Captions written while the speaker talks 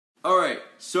Alright,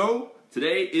 so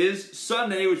today is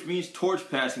Sunday, which means torch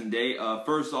passing day.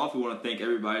 First off, we want to thank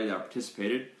everybody that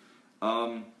participated.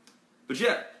 But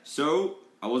yeah, so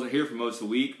I wasn't here for most of the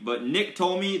week, but Nick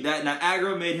told me that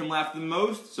Niagara made him laugh the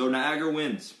most, so Niagara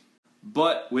wins.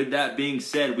 But with that being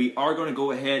said, we are going to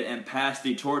go ahead and pass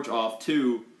the torch off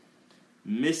to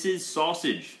Mrs.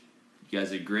 Sausage. You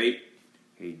guys are great.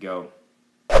 Here you go.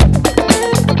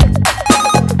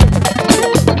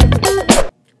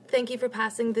 Thank you for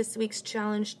passing this week's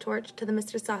challenge torch to the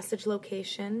Mr. Sausage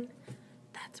location.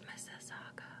 That's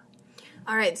Mississauga.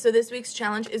 Alright, so this week's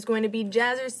challenge is going to be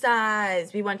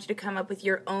Jazzercise. We want you to come up with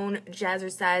your own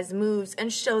Jazzercise moves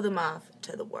and show them off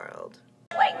to the world.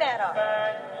 Wait that up.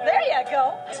 There you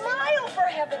go. Smile, for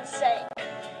heaven's sake.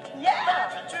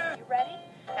 Yeah. You ready?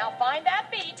 Now find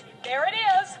that beat. There it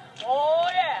is. Oh,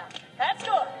 yeah. That's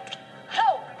good.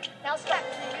 Ho. Now slack,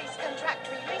 release, contract,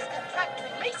 release, contract,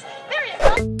 release. There you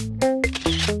go.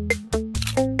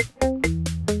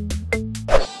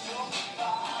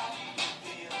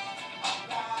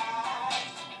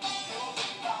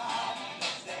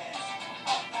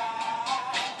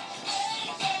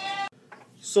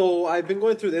 So I've been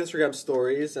going through the Instagram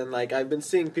stories and I've been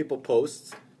seeing people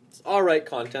post. It's alright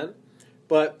content.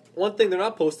 But one thing they're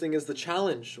not posting is the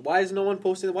challenge. Why is no one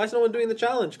posting? Why is no one doing the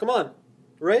challenge? Come on.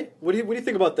 Ray, what do you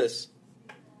think about this?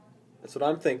 That's what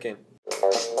I'm thinking. When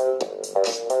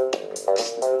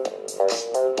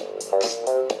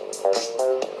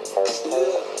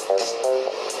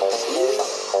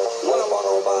I walk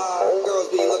on by, girls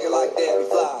be looking like Debbie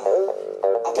Fly.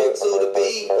 I pimp to the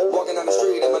beat, walking down the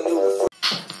street in my new.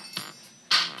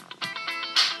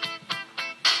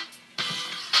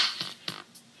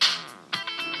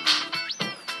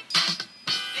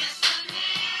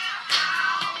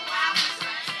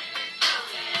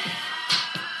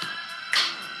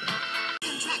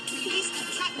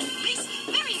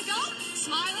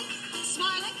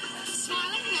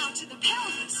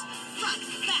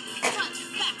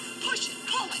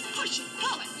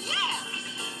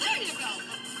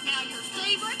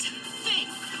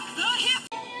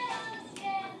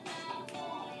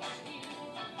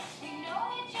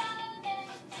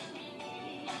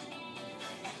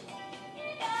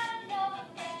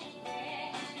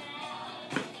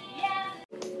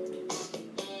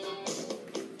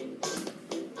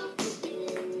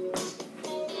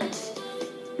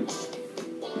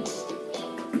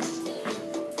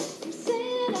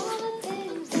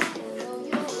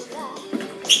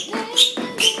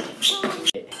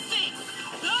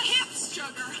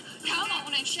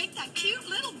 Shake that cute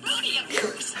little booty of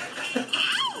yours.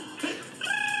 Ow!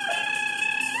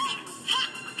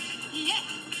 Yeah.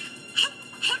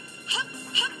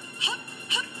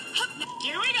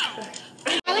 Here we go.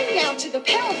 Smiling down to the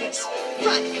pelvis.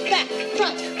 Front, back,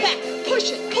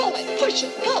 push it,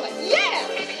 pull it. Yeah!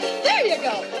 There you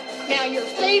go. Now your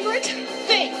favorite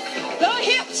thing, the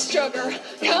hips, sugar.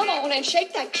 Come on and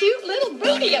shake that cute little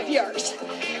booty of yours.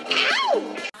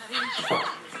 Ow!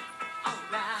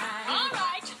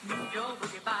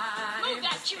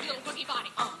 Cute little boogie body.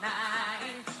 All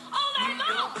night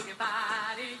long.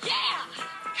 Yeah.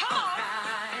 Come on.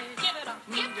 Give it up.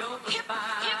 Hip.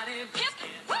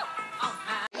 Woo.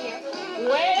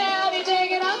 Way down, you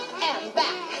take it up and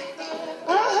back.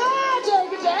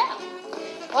 Take it down.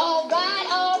 All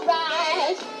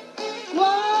right.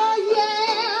 Oh,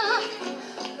 yeah.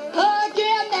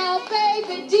 Again now,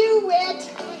 baby, do it.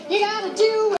 You gotta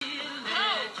do it.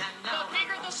 The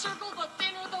bigger the circle, the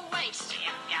thinner the waist.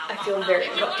 I feel very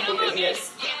uncomfortable doing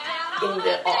this in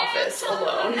the office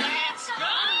alone.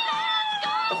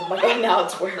 Oh my god, now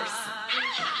it's worse.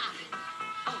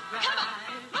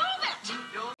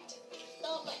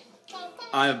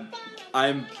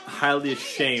 I'm highly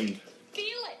ashamed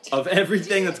of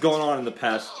everything that's going on in the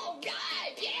past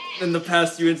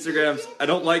few Instagrams. I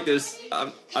don't like this.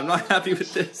 I'm not happy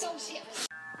with this.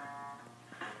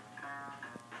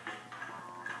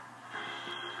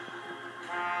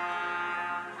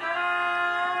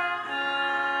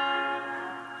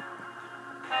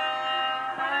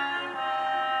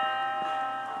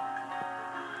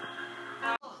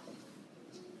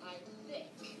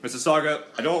 Mississauga,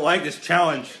 I don't like this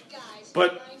challenge,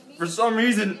 but for some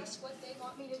reason,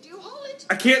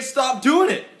 I can't stop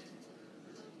doing it.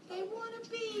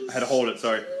 I had to hold it,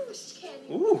 sorry.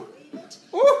 Ooh.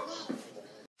 Ooh.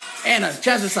 Anna,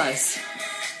 Jazzercise.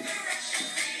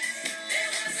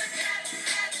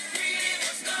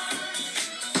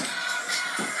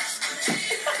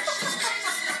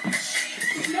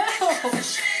 No!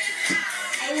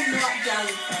 I will not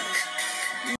Jazzercise.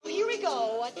 Here we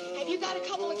go. Have you got a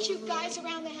couple of cute guys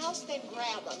around the house? Then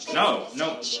grab them.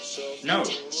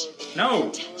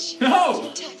 No. touch.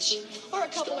 No! Just a touch. Or a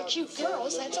couple of cute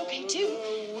girls, that's okay too.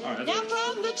 Now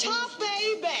from the top,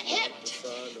 baby, hit it.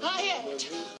 I hit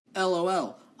it.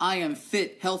 LOL. I am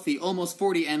fit, healthy, almost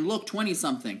 40, and look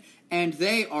 20-something. And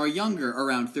they are younger,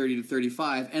 around 30 to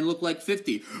 35, and look like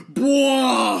 50.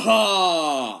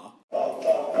 Bwaha!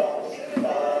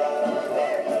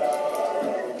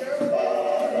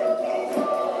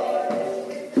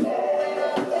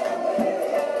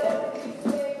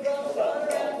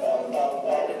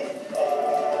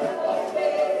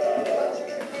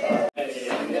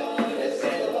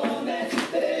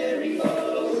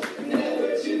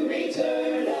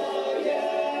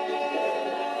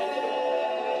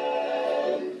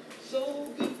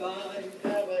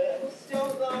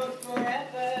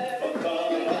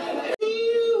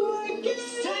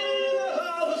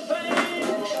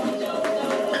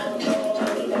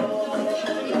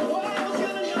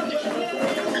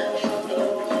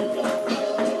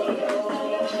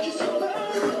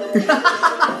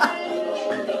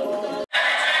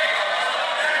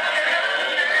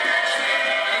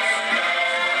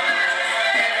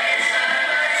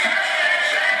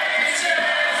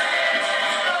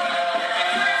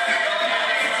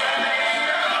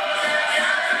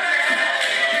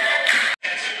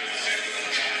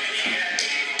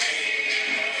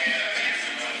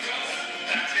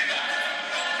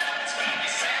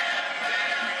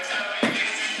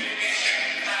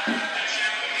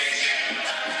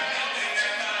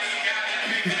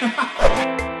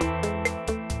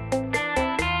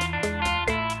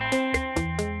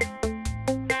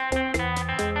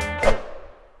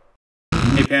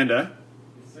 Hey Panda.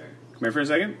 Yes, sir. Come here for a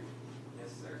second. Yes,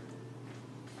 sir.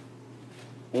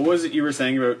 What was it you were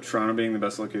saying about Toronto being the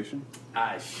best location?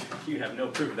 You have no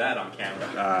proof of that on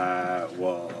camera.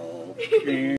 Well...